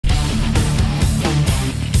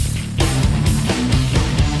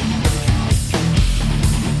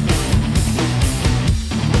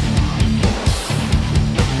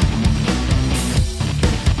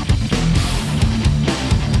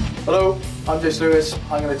I'm Jayce Lewis.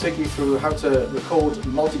 I'm going to take you through how to record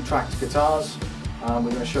multi-tracked guitars. We're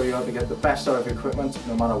going to show you how to get the best out of your equipment,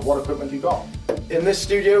 no matter what equipment you've got. In this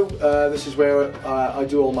studio, this is where I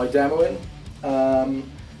do all my demoing,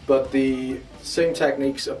 but the same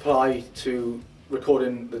techniques apply to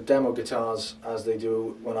recording the demo guitars as they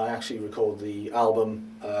do when I actually record the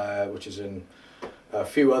album, which is in a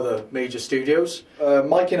few other major studios.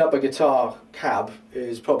 Miking up a guitar cab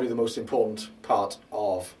is probably the most important part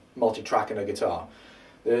of multi-tracking a guitar.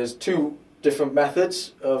 There's two different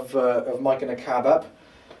methods of miking a cab up.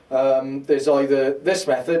 There's either this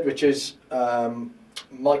method, which is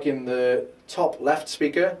miking the top left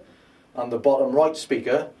speaker and the bottom right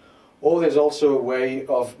speaker, or there's also a way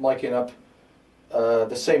of miking up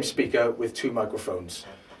the same speaker with two microphones.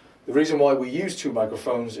 The reason why we use two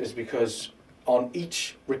microphones is because on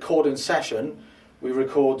each recording session we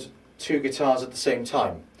record two guitars at the same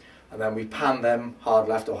time, and then we pan them hard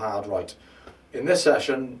left or hard right. In this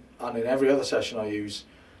session, and in every other session I use,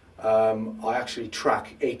 I actually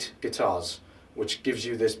track 8 guitars, which gives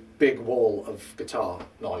you this big wall of guitar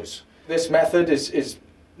noise. This method is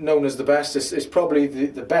known as the best. It's probably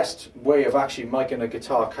the best way of actually miking a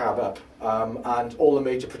guitar cab up, and all the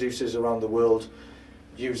major producers around the world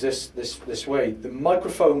use this way. The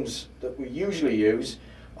microphones that we usually use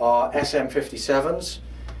are SM57s,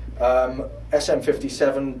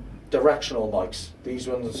 SM57 directional mics. These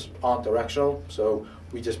ones aren't directional, so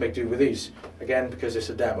we just make do with these, again because it's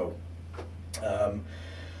a demo.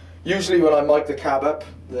 Usually when I mic the cab up,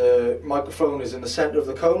 the microphone is in the center of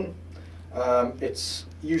the cone. It's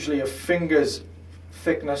usually a finger's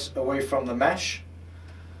thickness away from the mesh.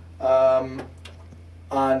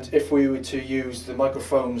 And if we were to use the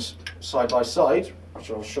microphones side by side, which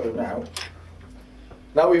I'll show you now.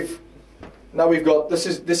 Now we've got, this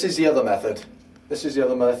is the other method. This is the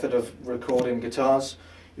other method of recording guitars.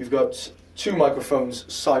 You've got two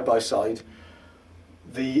microphones side by side.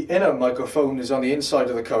 The inner microphone is on the inside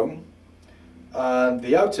of the cone, and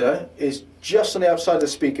the outer is just on the outside of the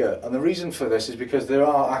speaker. And the reason for this is because there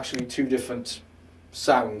are actually two different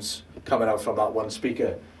sounds coming out from that one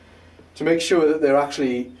speaker. To make sure that they're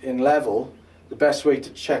actually in level, the best way to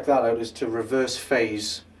check that out is to reverse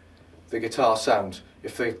phase the guitar sound.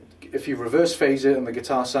 If you reverse phase it and the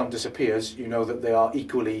guitar sound disappears, you know that they are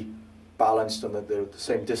equally balanced and that they're the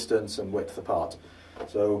same distance and width apart.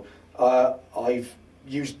 So I've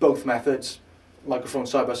used both methods,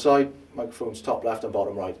 microphones side by side, microphones top left and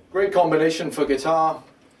bottom right. Great combination for guitar.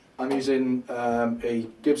 I'm using a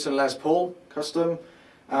Gibson Les Paul custom.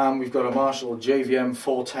 We've got a Marshall JVM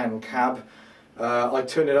 410 cab. I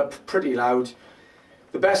turn it up pretty loud.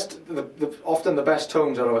 Often the best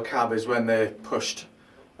tones out of a cab is when they're pushed.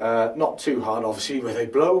 Not too hard, obviously, where they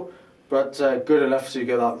blow, but good enough so you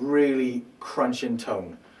get that really crunching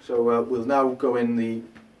tone. So we'll now go in the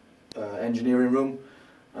engineering room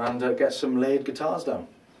and get some layered guitars down.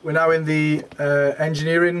 We're now in the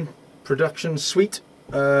engineering production suite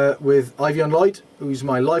with Ivion Lloyd, who's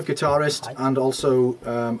my live guitarist and also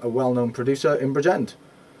a well-known producer in Bridgend.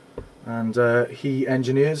 And he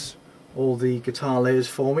engineers all the guitar layers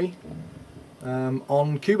for me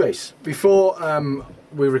on Cubase. Before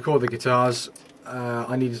we record the guitars,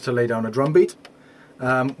 I needed to lay down a drum beat.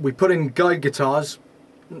 We put in guide guitars,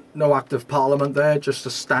 no act of parliament there, just a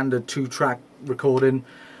standard 2-track recording,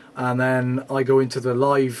 and then I go into the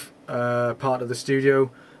live part of the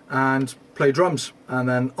studio and play drums, and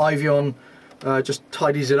then Ivion just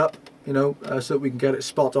tidies it up, you know, so that we can get it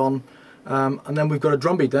spot on, and then we've got a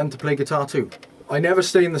drum beat then to play guitar too. I never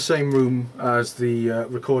stay in the same room as the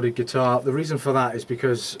recorded guitar. The reason for that is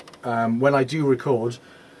because when I do record,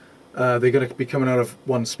 they're going to be coming out of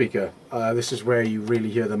one speaker. This is where you really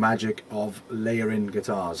hear the magic of layering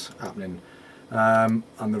guitars happening. And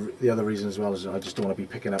the other reason as well is I just don't want to be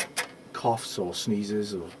picking up coughs or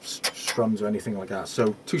sneezes or strums or anything like that.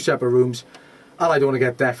 So 2 separate rooms, and I don't want to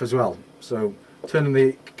get deaf as well. So turning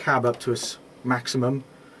the cab up to its maximum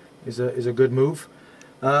is a good move.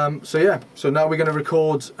 So yeah, so now we're going to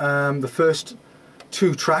record the first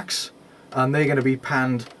 2 tracks, and they're going to be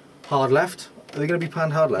panned hard left. Are they going to be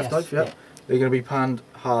panned hard left? Yes, yeah. They're going to be panned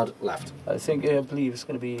hard left. I believe it's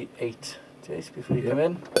going to be 8, Jayce, before you come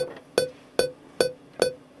in.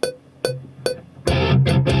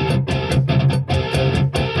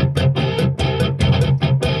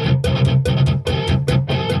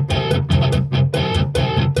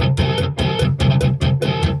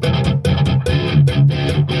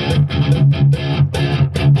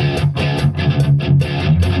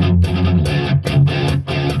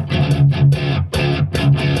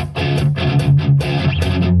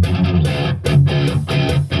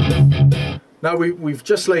 Now we've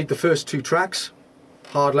just laid the first 2 tracks,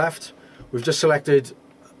 hard left. We've just selected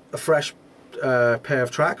a fresh pair of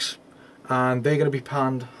tracks, and they're going to be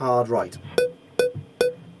panned hard right.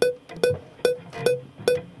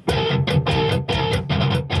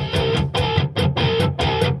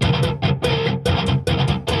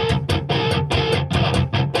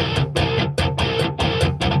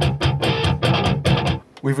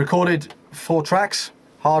 We've recorded 4 tracks,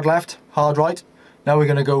 hard left, hard right. Now we're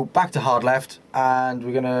going to go back to hard left and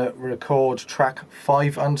we're going to record track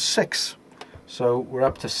 5 and 6. So we're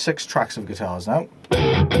up to 6 tracks of guitars now.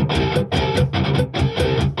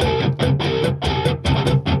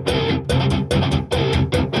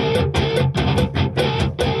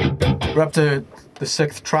 We're up to the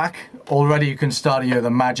 6th track. Already you can start to hear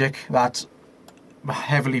the magic, that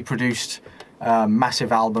heavily produced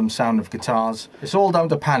massive album sound of guitars. It's all down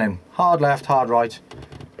to panning, hard left, hard right.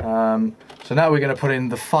 So now we're going to put in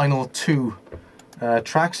the final 2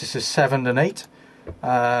 tracks. This is 7 and 8,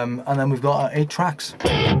 and then we've got our 8 tracks.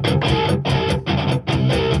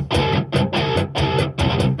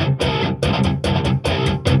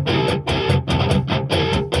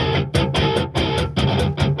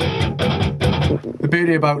 The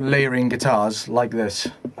beauty about layering guitars like this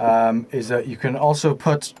is that you can also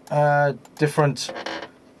put different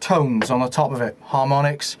tones on the top of it,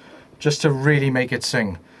 harmonics, just to really make it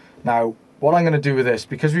sing. Now, what I'm going to do with this,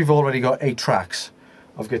 because we've already got 8 tracks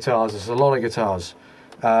of guitars, there's a lot of guitars,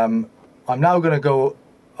 I'm now going to go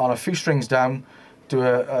on a few strings down, do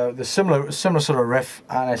the similar sort of riff,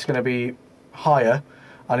 and it's going to be higher,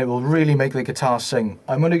 and it will really make the guitar sing.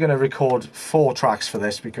 I'm only going to record 4 tracks for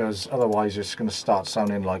this, because otherwise it's going to start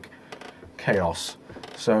sounding like chaos.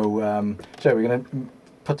 So we're going to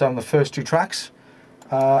put down the first 2 tracks,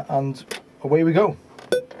 and away we go.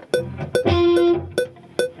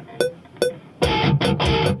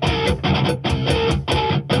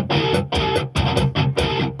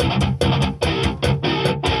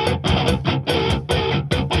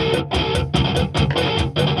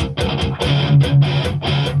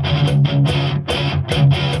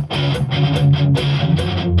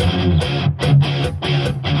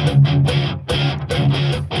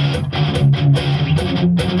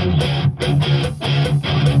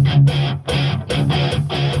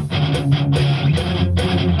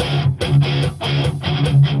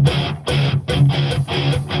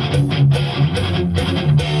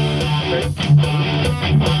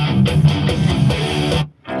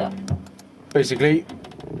 Basically,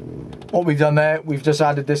 what we've done there, we've just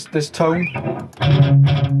added this tone,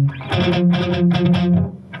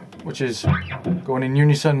 which is going in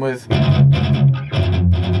unison with,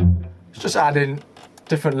 it's just adding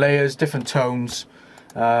different layers, different tones.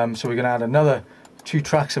 So we're going to add another 2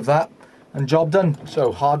 tracks of that, and job done.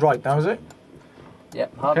 So hard right now, is it?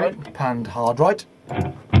 Yep, hard right. Panned hard right.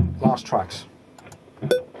 Last tracks.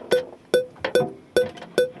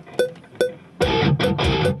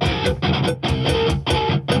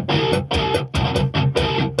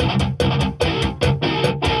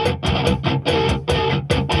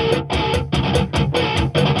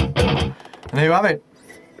 And there you have it.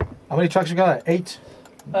 How many tracks have we got? 8,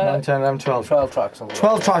 9, 10, 11, 12. 12 tracks.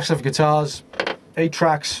 12 tracks of guitars, 8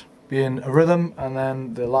 tracks being a rhythm, and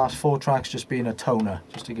then the last 4 tracks just being a toner,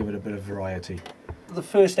 just to give it a bit of variety. The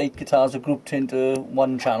first 8 guitars are grouped into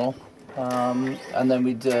one channel, and then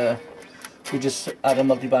we just add a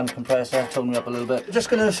multi-band compressor, tone it up a little bit. Just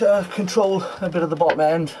going to control a bit of the bottom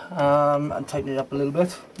end and tighten it up a little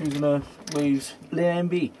bit using a Waves Layer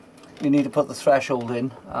MB. You need to put the threshold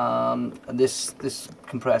in, and this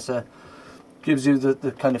compressor gives you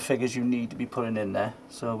the kind of figures you need to be putting in there.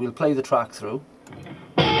 So we'll play the track through.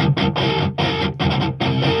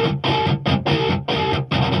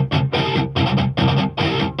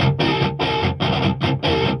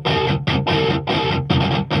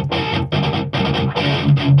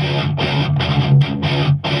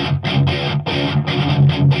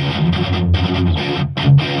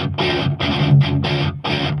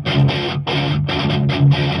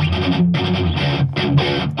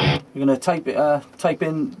 You're going to type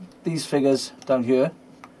in these figures down here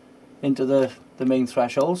into the main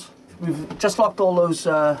thresholds. We've just locked all those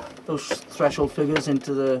threshold figures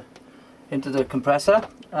into the compressor.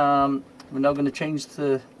 We're now going to change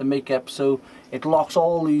the makeup so it locks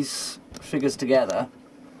all these figures together.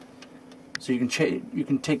 So you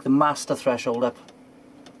can take the master threshold up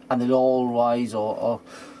and then all rise or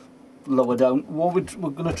lower down. What we're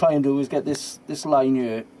going to try and do is get this line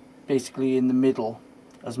here basically in the middle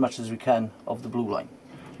as much as we can of the blue line.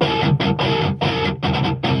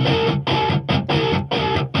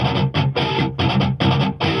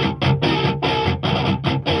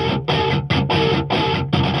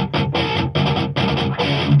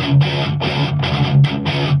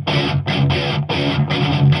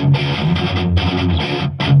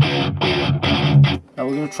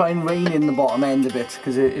 try and rein in the bottom end a bit,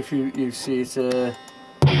 because if you see it's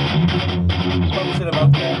bouncing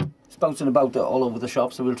about there. It's bouncing about all over the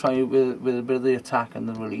shop, so we'll try it with a bit of the attack and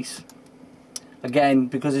the release. Again,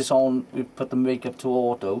 because it's on, we've put the makeup to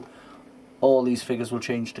auto, all these figures will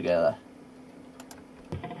change together.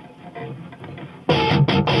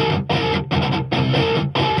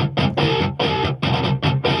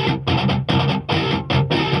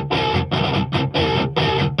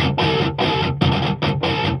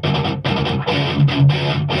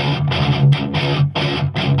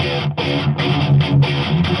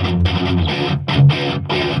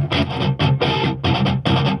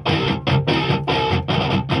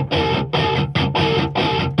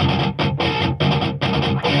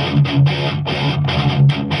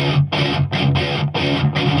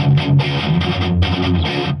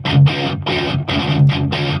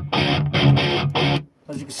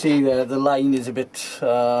 As you can see there, the line is a bit,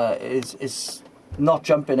 is not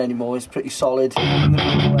jumping anymore, it's pretty solid. And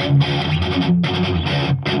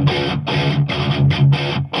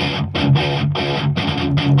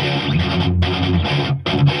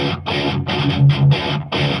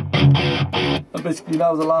basically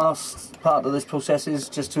now the last part of this process is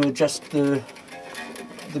just to adjust the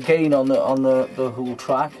gain on the whole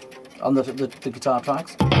track, on the guitar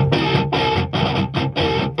tracks.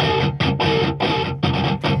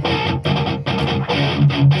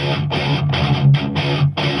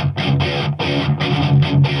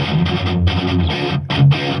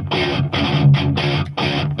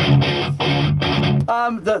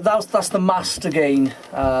 That's the master gain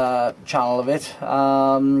channel of it.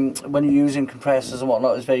 When you're using compressors and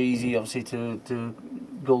whatnot, it's very easy, obviously, to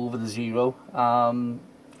go over the zero.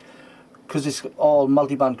 Because it's all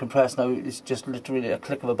multi-band compressed now, it's just literally a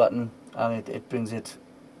click of a button, and it brings it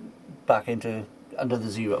back into under the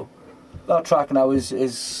zero. That track now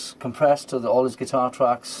is compressed to all his guitar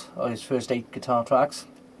tracks, or his first 8 guitar tracks,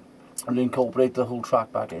 and incorporate the whole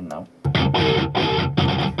track back in now.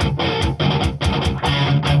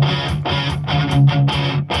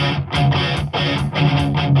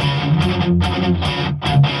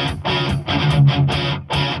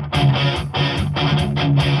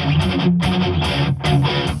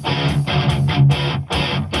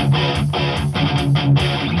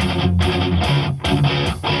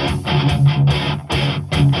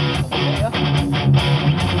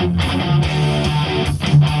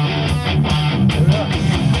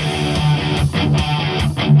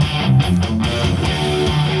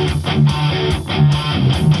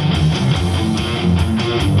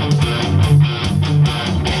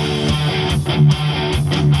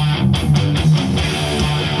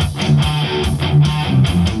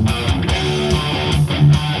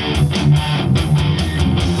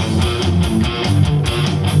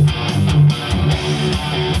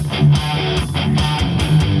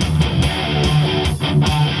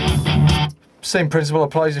 Same principle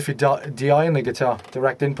applies if you're DIing the guitar.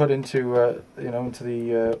 Direct input into into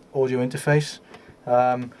the audio interface.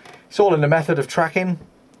 It's all in the method of tracking.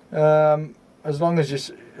 As long as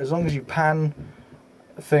you pan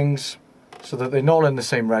things so that they're not in the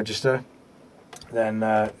same register, then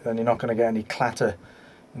you're not going to get any clatter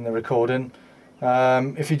in the recording.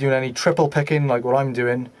 If you're doing any triple picking like what I'm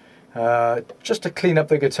doing, just to clean up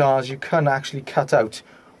the guitars, you can actually cut out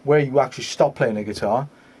where you actually stop playing a guitar.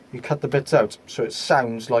 You cut the bits out so it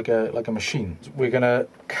sounds like a machine. We're going to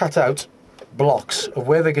cut out blocks of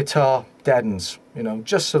where the guitar deadens,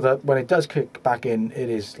 just so that when it does kick back in, it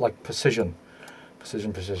is like precision.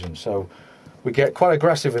 So we get quite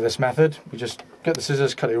aggressive with this method. We just get the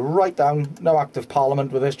scissors, cut it right down, no active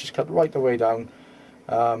parliament with this, just cut right the way down,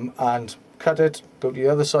 and cut it, go to the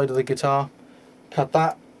other side of the guitar, cut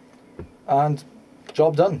that, and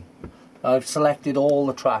job done. I've selected all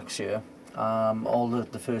the tracks here. All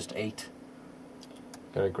the first 8.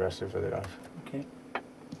 Get aggressive with it, I've. Okay.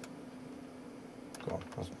 Go on.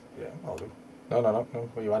 Yeah, I'll do. No.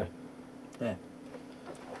 Where you at it? There.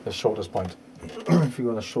 The shortest point. If you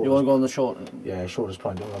go on the shortest. You want to go on the short? Yeah, shortest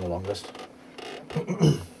point, don't go on the longest.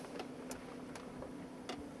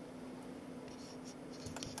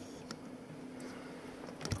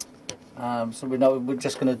 So we're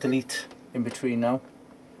just going to delete in between now.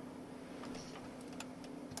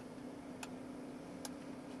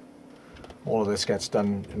 All of this gets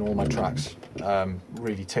done in all my tracks.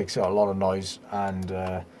 Really takes out a lot of noise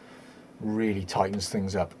and really tightens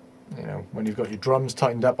things up. When you've got your drums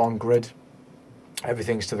tightened up on grid,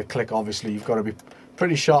 everything's to the click. Obviously, you've got to be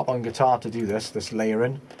pretty sharp on guitar to do this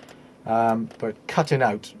layering. But cutting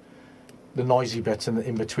out the noisy bits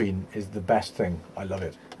in between is the best thing. I love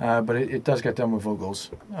it. But it does get done with vocals.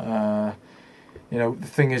 you know, the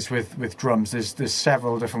thing is with drums, there's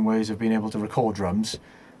several different ways of being able to record drums,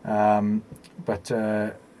 but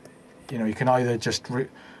you know, you can either just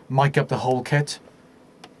mic up the whole kit,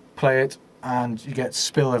 play it, and you get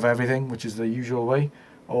spill of everything, which is the usual way,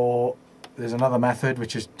 or there's another method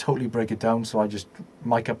which is totally break it down. So I just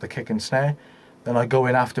mic up the kick and snare, then I go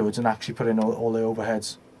in afterwards and actually put in all the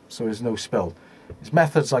overheads, so there's no spill. It's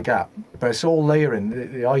methods like that, but it's all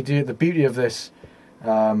layering. The idea, the beauty of this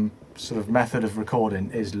sort of method of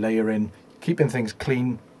recording is layering, keeping things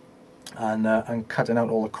clean, and cutting out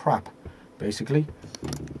all the crap. Basically,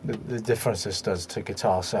 the difference this does to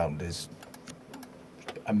guitar sound is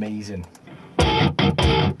amazing.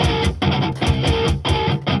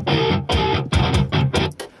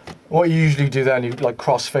 What you usually do then, you like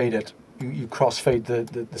crossfade it. You crossfade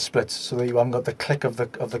the splits so that you haven't got the click of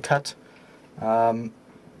the cut. And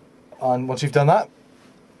once you've done that,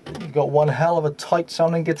 you've got one hell of a tight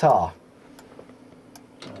sounding guitar.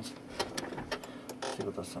 Nice. See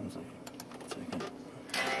what that sounds like.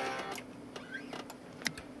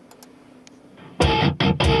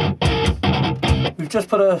 We've just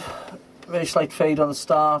put a very slight fade on the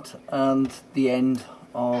start and the end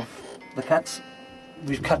of the cuts.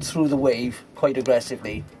 We've cut through the wave quite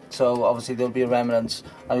aggressively, so obviously there'll be a remnants,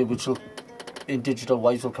 which will, in digital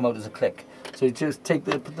wise, will come out as a click. So you just take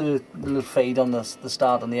the little fade on the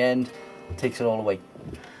start and the end, takes it all away.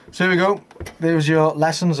 So here we go. There's your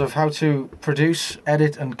lessons of how to produce,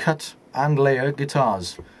 edit and cut and layer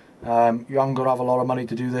guitars. You haven't got to have a lot of money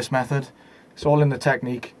to do this method. It's all in the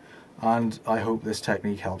technique, and I hope this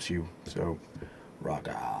technique helps you. So rock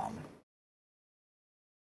on.